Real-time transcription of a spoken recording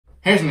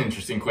Here's an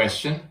interesting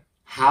question.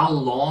 How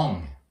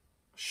long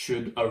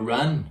should a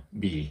run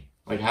be?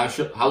 Like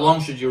how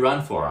long should you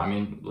run for? I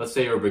mean, let's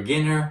say you're a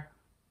beginner,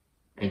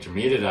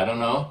 intermediate, I don't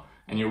know,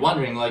 and you're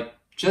wondering like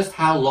just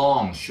how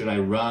long should I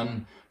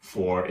run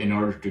for in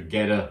order to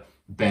get a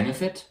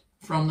benefit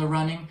from the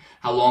running?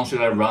 How long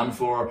should I run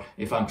for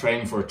if I'm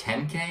training for a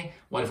 10K?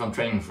 What if I'm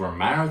training for a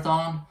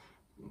marathon?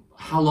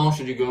 How long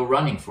should you go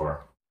running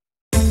for?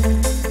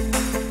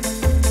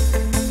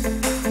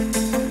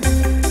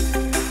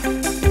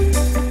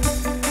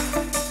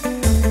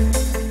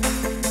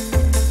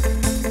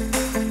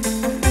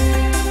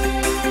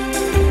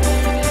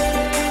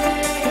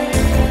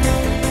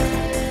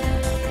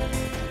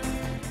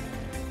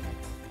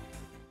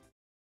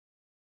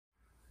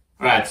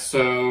 Alright,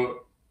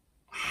 so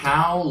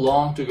how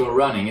long to go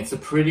running? It's a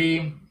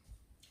pretty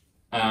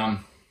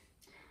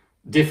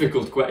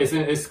difficult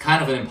question. It's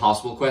kind of an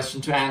impossible question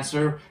to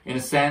answer in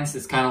a sense.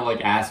 It's kind of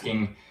like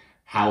asking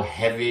how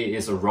heavy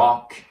is a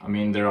rock. I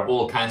mean, there are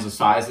all kinds of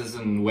sizes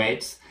and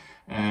weights,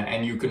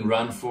 and you can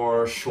run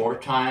for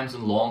short times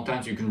and long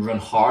times. You can run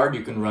hard,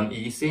 you can run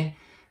easy.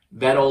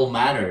 That all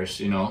matters,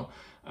 you know.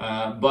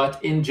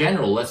 But in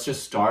general, let's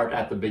just start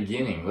at the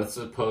beginning. Let's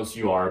suppose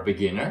you are a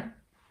beginner.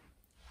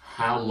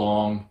 How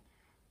long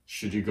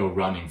should you go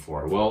running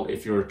for? Well,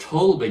 if you're a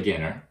total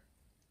beginner,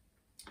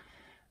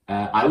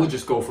 I would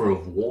just go for a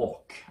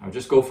walk. I would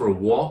just go for a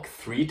walk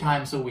 3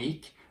 times a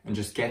week and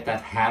just get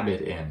that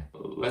habit in.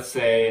 Let's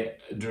say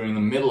during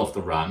the middle of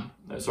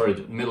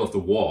the middle of the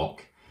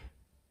walk,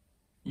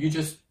 you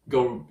just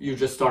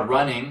start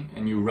running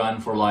and you run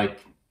for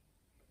like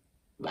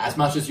as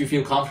much as you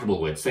feel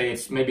comfortable with. Say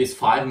maybe it's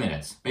 5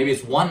 minutes, maybe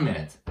it's 1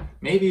 minute,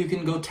 maybe you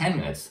can go 10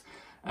 minutes,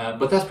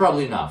 but that's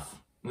probably enough.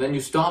 Then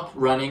you stop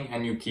running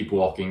and you keep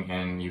walking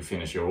and you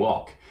finish your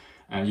walk.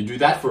 And you do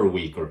that for a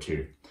week or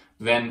 2.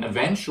 Then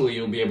eventually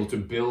you'll be able to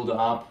build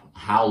up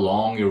how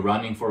long you're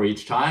running for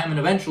each time, and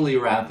eventually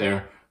you're out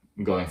there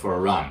going for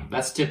a run.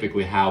 That's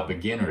typically how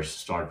beginners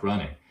start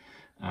running.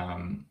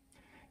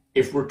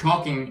 If we're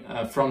talking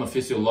from a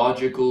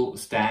physiological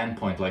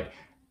standpoint, like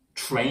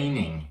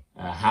training,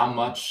 how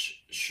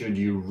much should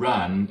you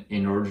run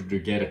in order to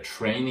get a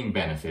training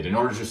benefit, in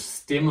order to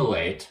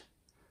stimulate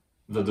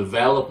the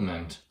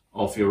development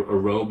of your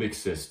aerobic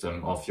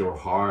system, of your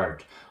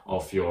heart,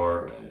 of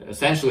your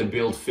essentially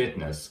build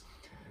fitness?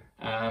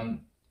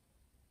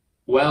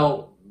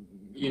 Well,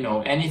 you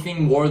know,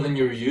 anything more than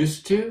you're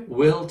used to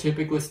will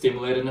typically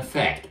stimulate an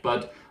effect,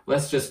 but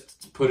let's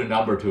just put a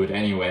number to it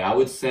anyway. I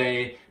would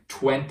say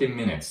 20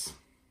 minutes.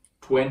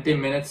 20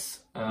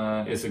 minutes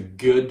is a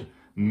good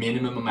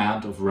minimum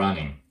amount of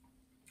running.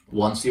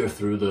 Once you're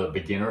through the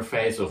beginner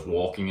phase of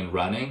walking and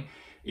running,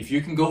 if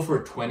you can go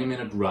for a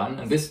 20-minute run,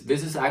 and this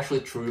is actually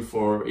true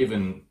for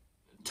even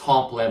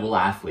top-level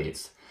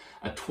athletes,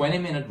 a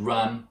 20-minute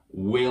run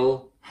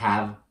will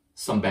have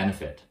some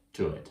benefit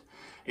to it.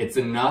 It's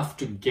enough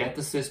to get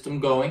the system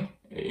going.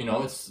 You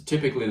know, it's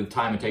typically the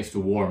time it takes to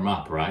warm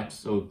up, right?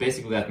 So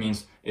basically that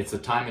means it's the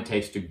time it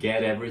takes to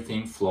get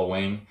everything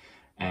flowing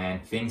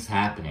and things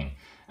happening.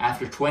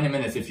 After 20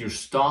 minutes, if you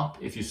stop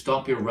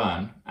your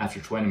run after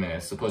 20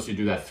 minutes, suppose you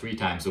do that 3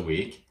 times a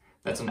week,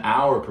 that's an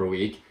hour per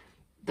week.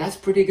 That's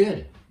pretty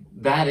good.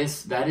 That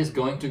is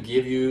going to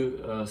give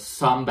you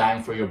some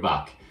bang for your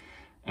buck.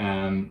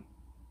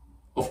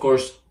 Of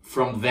course,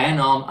 from then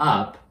on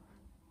up,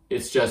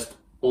 it's just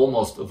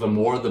almost the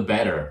more the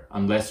better,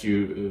 unless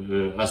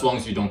as long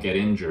as you don't get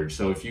injured.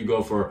 So if you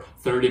go for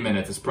 30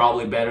 minutes, it's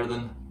probably better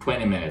than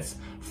 20 minutes.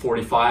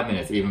 45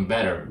 minutes, even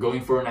better.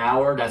 Going for an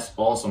hour, that's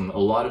awesome. A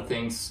lot of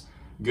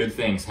good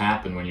things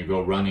happen when you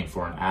go running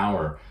for an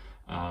hour.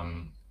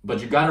 But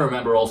you got to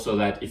remember also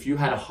that if you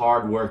had a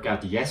hard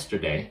workout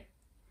yesterday,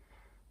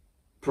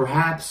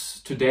 perhaps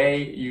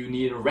today you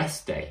need a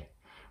rest day.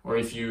 Or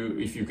if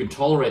you can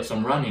tolerate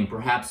some running,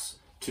 perhaps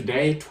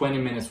today 20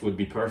 minutes would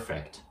be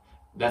perfect.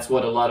 That's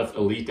what a lot of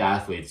elite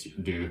athletes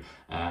do.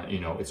 You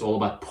know, it's all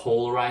about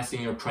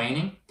polarizing your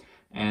training.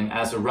 And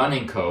as a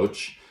running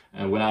coach,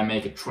 when I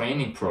make a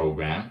training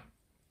program,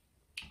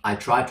 I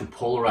try to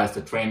polarize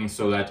the training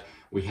so that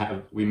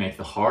we make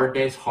the hard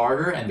days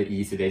harder and the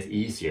easy days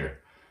easier,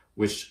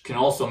 which can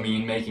also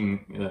mean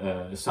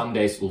making some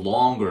days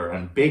longer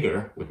and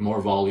bigger with more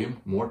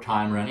volume, more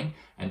time running,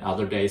 and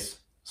other days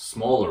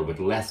smaller with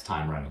less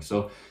time running.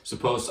 So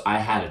suppose I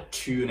had a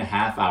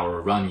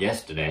 2.5-hour run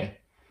yesterday,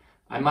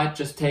 I might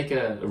just take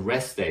a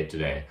rest day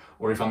today.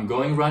 Or if I'm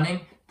going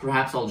running,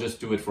 perhaps I'll just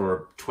do it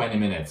for 20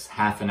 minutes,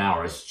 half an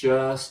hour. It's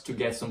just to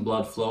get some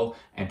blood flow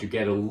and to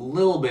get a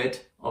little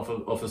bit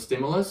of a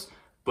stimulus,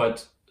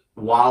 but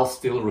while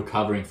still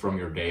recovering from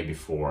your day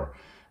before.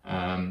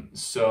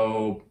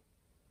 So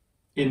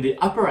in the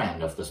upper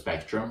end of the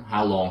spectrum,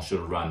 how long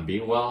should a run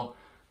be? Well,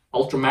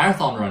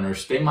 ultramarathon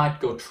runners, they might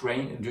go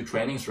do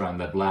training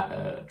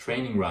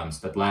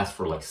runs that last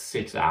for like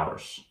 6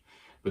 hours.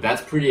 But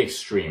that's pretty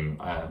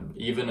extreme.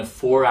 Even a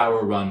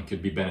 4-hour run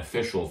could be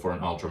beneficial for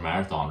an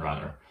ultramarathon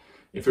runner.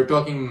 If you're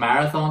talking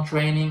marathon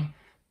training,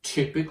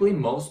 typically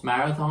most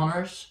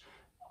marathoners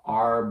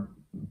are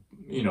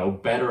you know,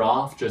 better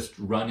off just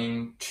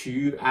running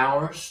 2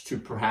 hours to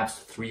perhaps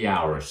 3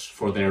 hours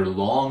for their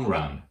long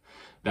run.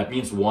 That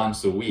means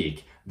once a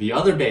week. The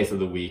other days of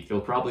the week,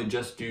 they'll probably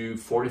just do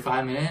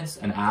 45 minutes,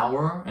 an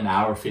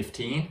hour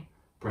 15,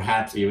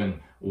 perhaps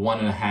even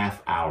 1.5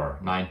 hour,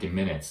 90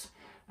 minutes.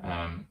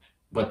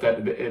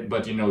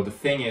 But you know, the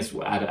thing is,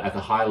 at a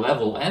high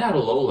level and at a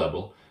low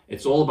level,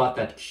 it's all about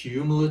that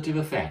cumulative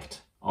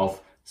effect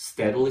of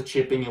steadily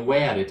chipping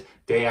away at it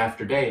day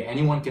after day.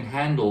 Anyone can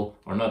handle,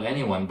 or not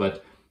anyone,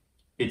 but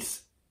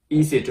it's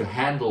easy to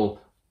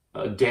handle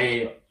a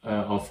day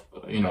of,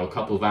 you know, a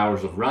couple of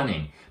hours of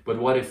running. But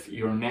what if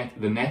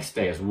the next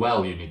day as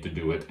well you need to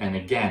do it, and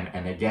again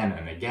and again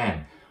and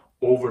again,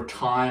 over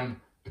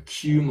time,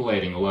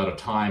 accumulating a lot of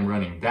time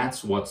running?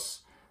 That's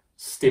what's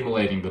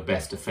stimulating the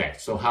best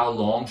effect. So how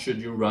long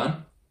should you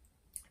run?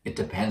 It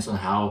depends on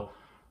how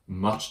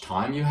much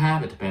time you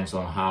have. It depends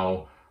on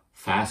how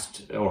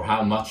fast or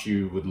how much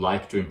you would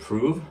like to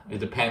improve. It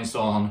depends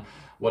on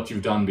what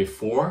you've done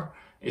before.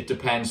 It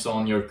depends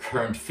on your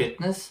current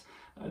fitness.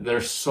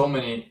 There's so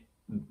many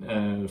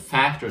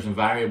factors and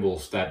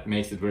variables that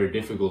makes it very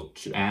difficult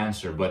to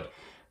answer, but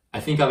I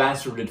think I've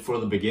answered it for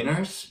the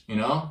beginners. You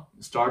know,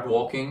 start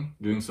walking,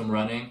 doing some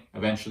running.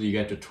 Eventually you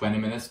get to 20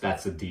 minutes.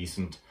 That's a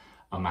decent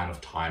amount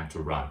of time to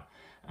run.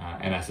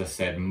 And as I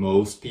said,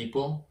 most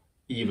people,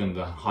 even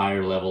the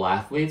higher level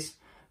athletes,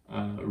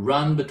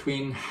 run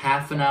between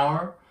half an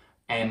hour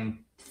and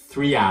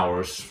 3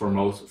 hours for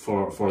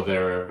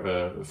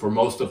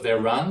most of their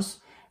runs,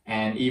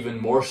 and even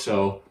more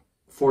so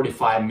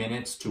 45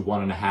 minutes to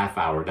 1.5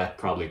 hours. That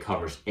probably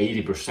covers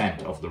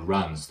 80% of the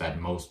runs that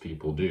most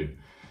people do.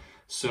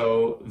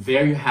 So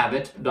there you have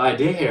it. The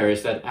idea here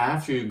is that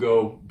after you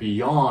go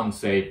beyond,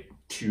 say,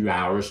 2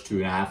 hours,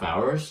 2.5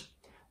 hours,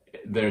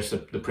 there's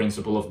the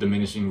principle of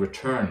diminishing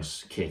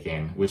returns kick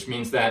in, which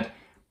means that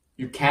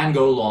you can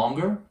go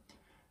longer,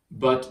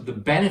 but the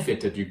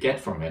benefit that you get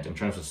from it in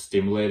terms of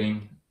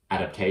stimulating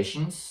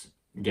adaptations,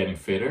 getting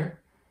fitter,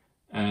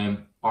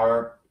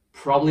 are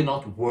probably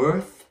not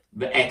worth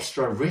the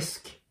extra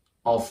risk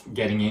of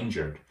getting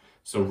injured.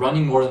 So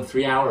running more than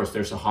 3 hours,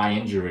 there's a high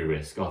injury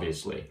risk,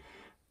 obviously.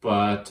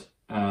 But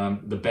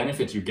the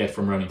benefit you get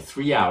from running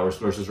 3 hours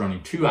versus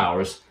running 2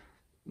 hours,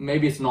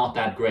 maybe it's not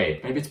that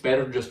great. Maybe it's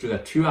better to just do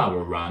that 2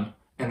 hour run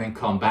and then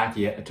come back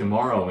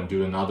tomorrow and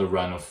do another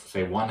run of,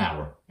 say, 1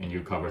 hour, and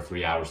you cover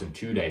 3 hours in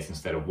 2 days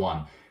instead of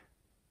 1.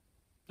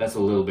 That's a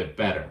little bit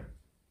better.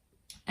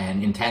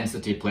 And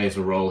intensity plays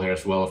a role here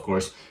as well, of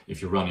course.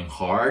 If you're running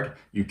hard,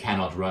 you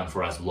cannot run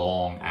for as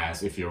long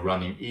as if you're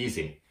running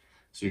easy.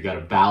 So you got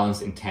to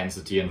balance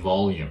intensity and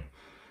volume.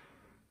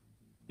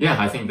 Yeah,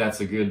 I think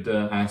that's a good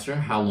answer.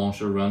 How long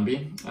should a run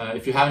be?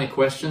 If you have any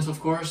questions, of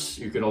course,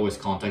 you could always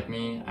contact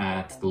me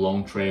at the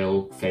Long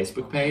Trail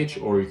Facebook page,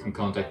 or you can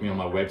contact me on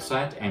my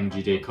website,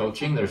 MGJ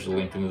Coaching. There's a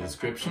link in the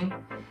description.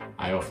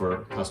 I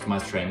offer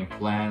customized training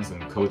plans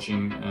and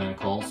coaching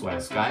calls via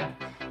Skype.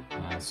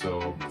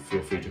 So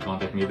feel free to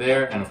contact me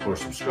there, and of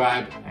course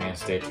subscribe and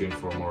stay tuned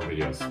for more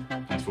videos.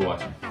 Thanks for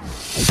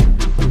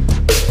watching.